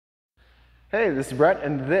Hey, this is Brett,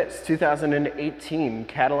 and this 2018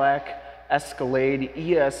 Cadillac Escalade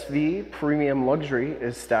Esv Premium Luxury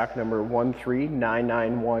is stock number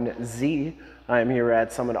 13991Z. I am here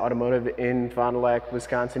at Summit Automotive in Fond du Lac,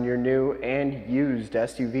 Wisconsin, your new and used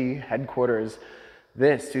SUV headquarters.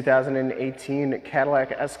 This 2018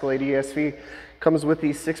 Cadillac Escalade Esv comes with the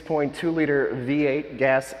 6.2-liter V8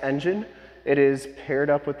 gas engine. It is paired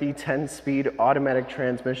up with the 10-speed automatic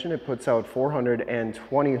transmission. It puts out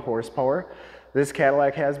 420 horsepower. This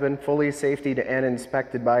Cadillac has been fully safetied and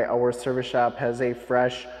inspected by our service shop, has a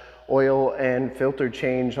fresh oil and filter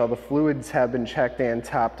change. All the fluids have been checked and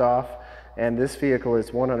topped off, and this vehicle is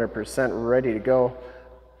 100% ready to go.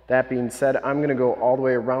 That being said, I'm going to go all the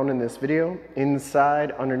way around in this video,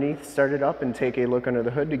 inside, underneath, start it up, and take a look under the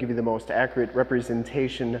hood to give you the most accurate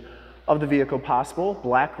representation of the vehicle possible.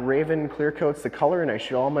 Black Raven clear coats the color, and I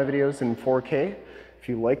shoot all my videos in 4K. If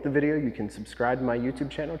you like the video, you can subscribe to my YouTube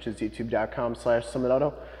channel, which is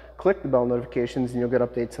youtube.com/summitauto. Click the bell notifications and you'll get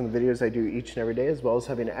updates on the videos I do each and every day, as well as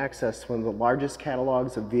having access to one of the largest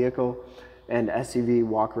catalogs of vehicle and SUV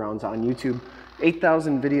walkarounds on YouTube.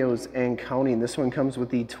 8,000 videos and counting. This one comes with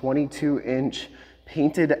the 22-inch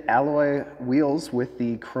painted alloy wheels with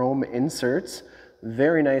the chrome inserts.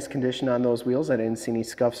 Very nice condition on those wheels. I didn't see any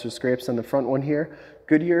scuffs or scrapes on the front one here.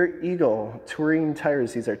 Goodyear Eagle touring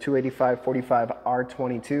tires. These are 285/45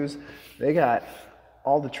 R22s. They got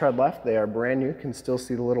all the tread left. They are brand new. You can still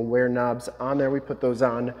see the little wear knobs on there. We put those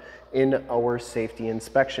on in our safety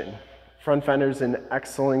inspection. Front fender's in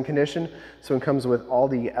excellent condition. So it comes with all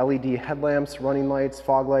the LED headlamps, running lights,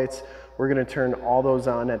 fog lights. We're going to turn all those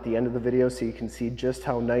on at the end of the video so you can see just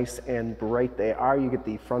how nice and bright they are. You get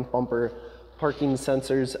the front bumper parking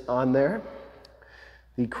sensors on there.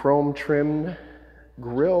 The chrome trimmed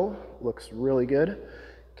grille looks really good.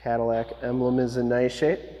 Cadillac emblem is in nice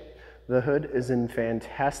shape. The hood is in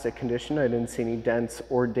fantastic condition. I didn't see any dents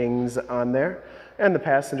or dings on there. And the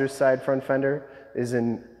passenger side front fender is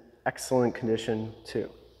in excellent condition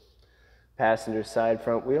too. Passenger side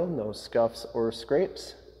front wheel, no scuffs or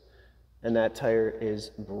scrapes. And that tire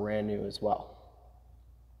is brand new as well.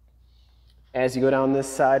 As you go down this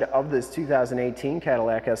side of this 2018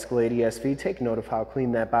 Cadillac Escalade Esv, take note of how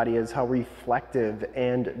clean that body is, how reflective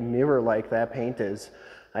and mirror-like that paint is.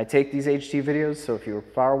 I take these HD videos, so if you're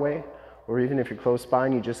far away, or even if you're close by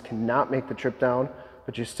and you just cannot make the trip down,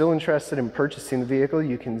 but you're still interested in purchasing the vehicle,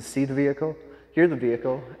 you can see the vehicle, hear the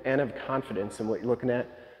vehicle, and have confidence in what you're looking at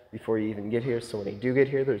before you even get here. So when you do get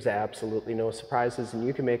here, there's absolutely no surprises, and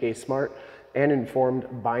you can make a smart and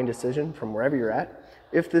informed buying decision from wherever you're at.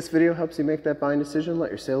 If this video helps you make that buying decision,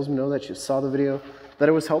 let your salesman know that you saw the video, that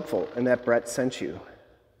it was helpful, and that Brett sent you.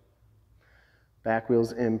 Back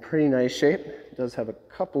wheel's in pretty nice shape. It does have a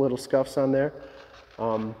couple little scuffs on there.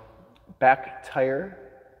 Back tire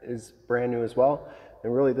is brand new as well.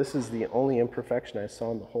 And really, this is the only imperfection I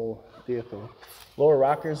saw in the whole vehicle. Lower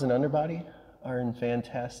rockers and underbody are in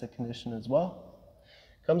fantastic condition as well.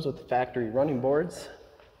 Comes with the factory running boards.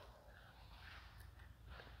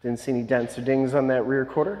 Didn't see any dents or dings on that rear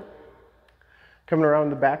quarter. Coming around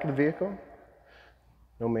the back of the vehicle,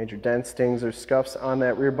 no major dents, dings, or scuffs on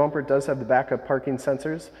that rear bumper. It does have the backup parking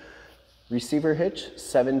sensors. Receiver hitch,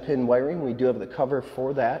 7-pin wiring. We do have the cover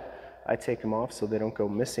for that. I take them off so they don't go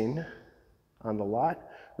missing on the lot.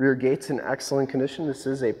 Rear gate's in excellent condition. This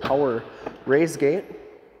is a power raised gate,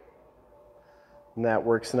 and that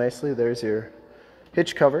works nicely. There's your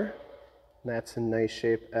hitch cover. That's in nice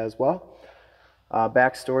shape as well.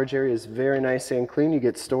 Back storage area is very nice and clean. You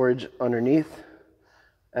get storage underneath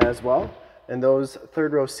as well. And those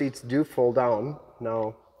third row seats do fold down.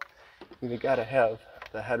 Now, you gotta have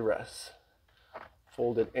the headrests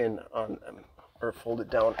folded in on them, or folded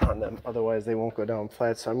down on them. Otherwise, they won't go down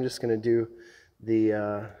flat. So I'm just gonna do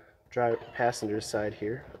the passenger side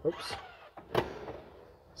here. Oops.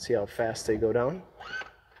 See how fast they go down?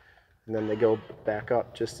 And then they go back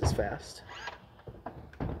up just as fast.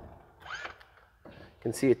 You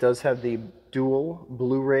can see it does have the dual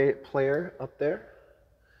Bluray player up there.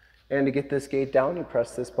 And to get this gate down, you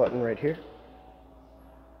press this button right here.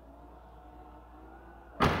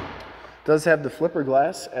 It does have the flipper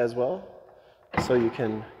glass as well, so you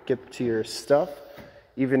can get to your stuff.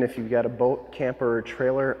 Even if you've got a boat, camper, or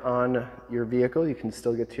trailer on your vehicle, you can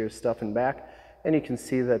still get to your stuff in back. And you can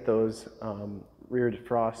see that those rear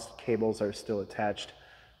defrost cables are still attached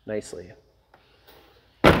nicely.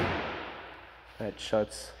 That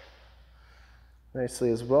shuts nicely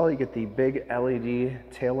as well. You get the big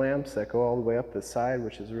LED tail lamps that go all the way up the side,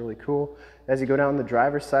 which is really cool. As you go down the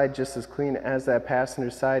driver's side, just as clean as that passenger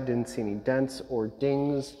side. Didn't see any dents or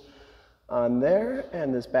dings on there,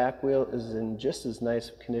 and this back wheel is in just as nice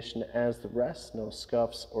of condition as the rest, no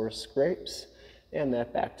scuffs or scrapes, and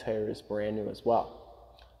that back tire is brand new as well.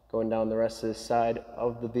 Going down the rest of this side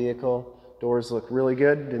of the vehicle, doors look really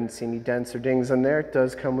good, didn't see any dents or dings on there. It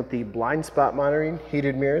does come with the blind spot monitoring,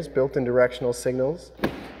 heated mirrors, built-in directional signals.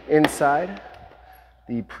 Inside,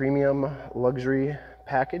 the premium luxury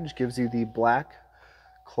package gives you the black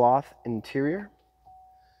cloth interior.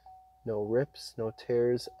 No rips, no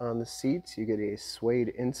tears on the seats. You get a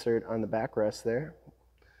suede insert on the backrest there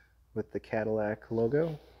with the Cadillac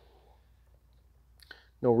logo.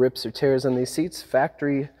 No rips or tears on these seats.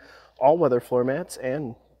 Factory all-weather floor mats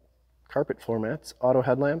and carpet floor mats. Auto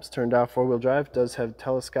headlamps, turned off four-wheel drive. Does have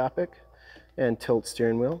telescopic and tilt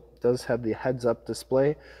steering wheel. Does have the heads-up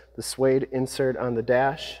display. The suede insert on the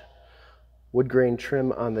dash. Wood grain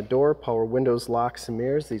trim on the door, power windows, locks, and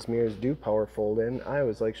mirrors. These mirrors do power fold in. I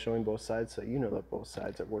always like showing both sides so you know that both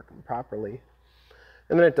sides are working properly.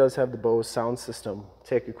 And then it does have the Bose sound system.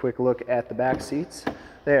 Take a quick look at the back seats.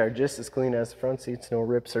 They are just as clean as the front seats, no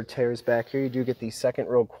rips or tears back here. You do get the second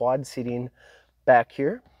row quad seating back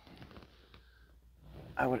here.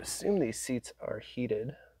 I would assume these seats are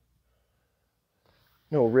heated.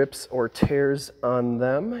 No rips or tears on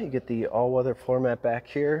them. You get the all-weather floor mat back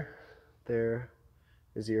here. There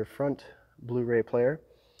is your front Bluray player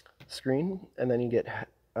screen, and then you get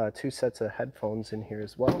two sets of headphones in here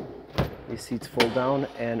as well. These seats fold down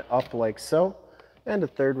and up like so, and the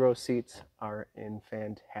third row seats are in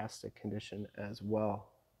fantastic condition as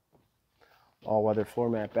well. All-weather floor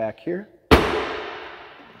mat back here,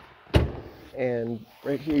 and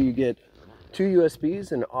right here you get two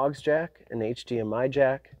USBs, an aux jack, an HDMI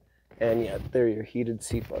jack. And yeah, there are your heated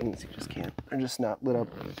seat buttons. You just can't, they're just not lit up.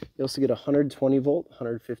 You also get a 120 volt,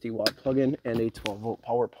 150 watt plug-in, and a 12 volt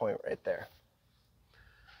power point right there.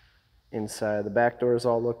 Inside, the back doors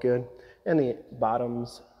all look good, and the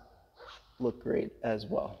bottoms look great as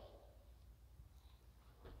well.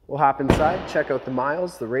 We'll hop inside, check out the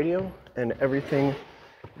miles, the radio, and everything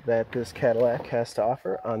that this Cadillac has to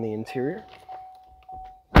offer on the interior.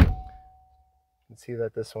 See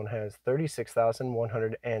that this one has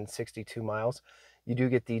 36,162 miles. You do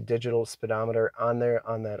get the digital speedometer on there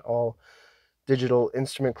on that all digital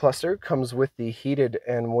instrument cluster. Comes with the heated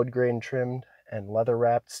and wood grain trimmed and leather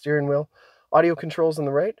wrapped steering wheel. Audio controls on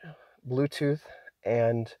the right, Bluetooth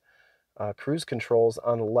and cruise controls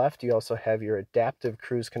on the left. You also have your adaptive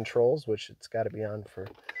cruise controls, which it's got to be on for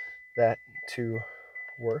that to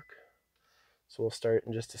work. So we'll start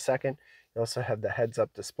in just a second. You also have the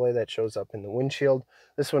heads-up display that shows up in the windshield.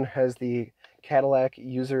 This one has the Cadillac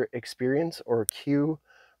User Experience, or Q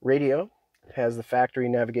radio. It has the factory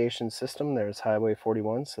navigation system. There's Highway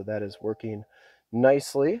 41, so that is working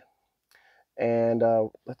nicely. And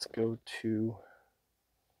let's go to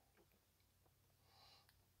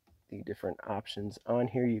the different options on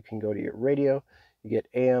here. You can go to your radio. You get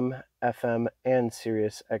AM, FM, and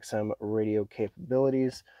Sirius XM radio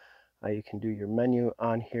capabilities. You can do your menu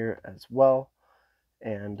on here as well,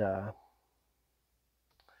 and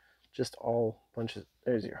just all bunches.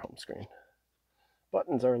 There's your home screen.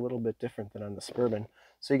 Buttons are a little bit different than on the Suburban.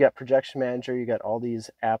 So you got Projection Manager, you got all these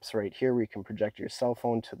apps right here where you can project your cell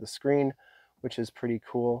phone to the screen, which is pretty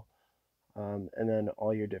cool, and then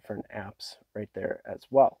all your different apps right there as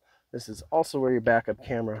well. This is also where your backup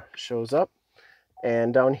camera shows up,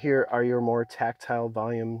 and down here are your more tactile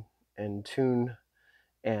volume and tune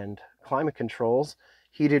and climate controls,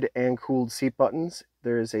 heated and cooled seat buttons.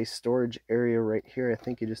 There is a storage area right here. I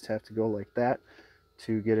think you just have to go like that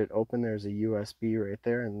to get it open. There's a USB right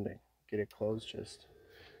there, and to get it closed, just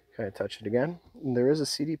kind of touch it again. And there is a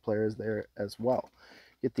CD player there as well.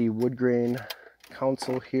 Get the wood grain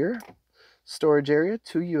console here, storage area,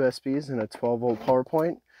 two USBs and a 12 volt power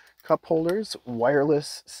point, cup holders,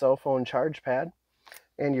 wireless cell phone charge pad,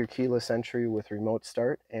 and your keyless entry with remote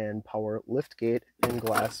start and power lift gate and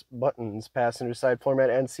glass buttons. Passenger side floor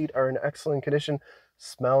mat and seat are in excellent condition.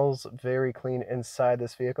 Smells very clean inside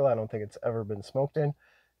this vehicle. I don't think it's ever been smoked in.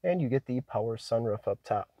 And you get the power sunroof up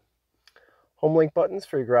top. Homelink buttons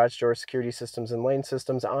for your garage door security systems and lane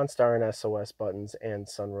systems, OnStar and SOS buttons, and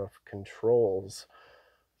sunroof controls.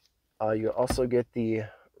 You also get the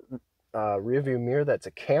rear view mirror. That's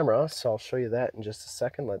a camera, so I'll show you that in just a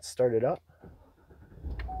second. Let's start it up.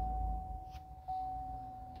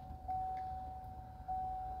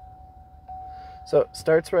 So it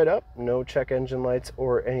starts right up, no check engine lights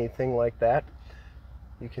or anything like that.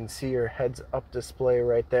 You can see your heads-up display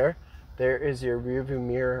right there. There is your rear view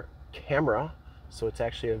mirror camera, so it's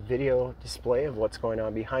actually a video display of what's going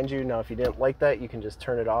on behind you. Now if you didn't like that, you can just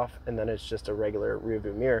turn it off, and then it's just a regular rear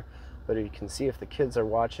view mirror. but you can see if the kids are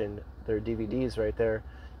watching their DVDs right there,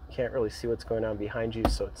 you can't really see what's going on behind you,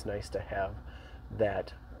 so it's nice to have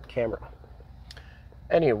that camera.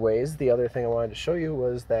 Anyways, the other thing I wanted to show you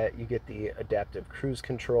was that you get the adaptive cruise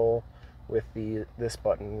control with this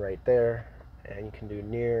button right there, and you can do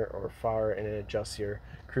near or far, and it adjusts your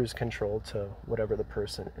cruise control to whatever the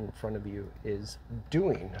person in front of you is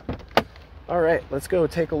doing. All right, let's go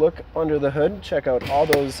take a look under the hood, check out all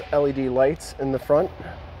those LED lights in the front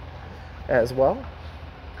as well.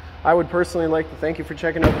 I would personally like to thank you for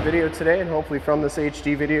checking out the video today, and hopefully from this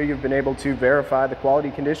HD video you've been able to verify the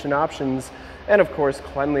quality, condition, options, and of course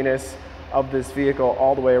cleanliness of this vehicle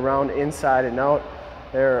all the way around, inside and out.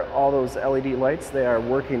 There are all those LED lights, they are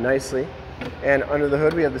working nicely. And under the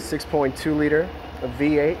hood we have the 6.2 liter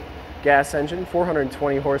V8 gas engine,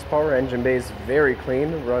 420 horsepower, engine bay is very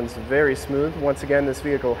clean, runs very smooth. Once again, this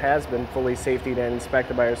vehicle has been fully safetied and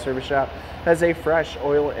inspected by our service shop, has a fresh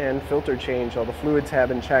oil and filter change, all the fluids have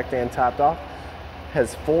been checked and topped off,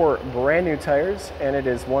 has 4 brand new tires, and it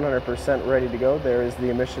is 100% ready to go. There is the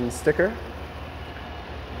emissions sticker.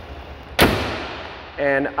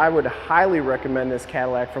 And I would highly recommend this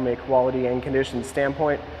Cadillac from a quality and condition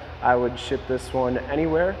standpoint. I would ship this one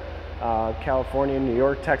anywhere. California, New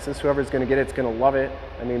York, Texas, whoever's going to get it's going to love it.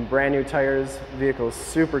 I mean, brand new tires, vehicle is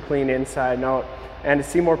super clean inside and out. And to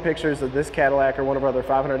see more pictures of this Cadillac or one of our other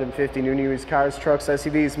 550 new and used cars, trucks,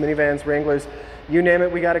 SUVs, minivans, Wranglers, you name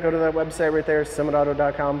it, we got to go to that website right there,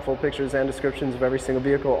 summitauto.com. Full pictures and descriptions of every single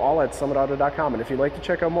vehicle, all at summitauto.com. And if you'd like to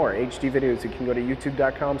check out more HD videos, you can go to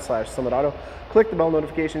youtube.com/summitauto. Click the bell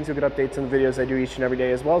notifications, you'll get updates on the videos I do each and every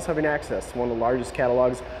day, as well as having access to one of the largest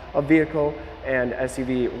catalogs of vehicle and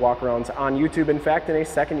SUV walkarounds on YouTube. In fact, in a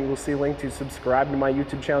second you will see a link to subscribe to my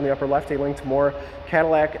YouTube channel in the upper left, a link to more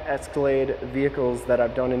Cadillac Escalade vehicles that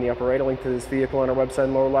I've done in the upper right, a link to this vehicle on our website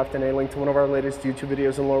in the lower left, and a link to one of our latest YouTube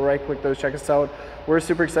videos in the lower right. Click those, check us out. We're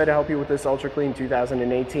super excited to help you with this ultra clean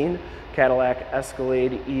 2018 Cadillac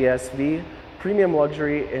Escalade ESV. Premium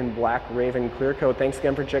luxury in black Raven clear coat. Thanks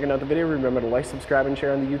again for checking out the video. Remember to like, subscribe, and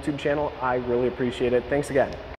share on the YouTube channel. I really appreciate it. Thanks again.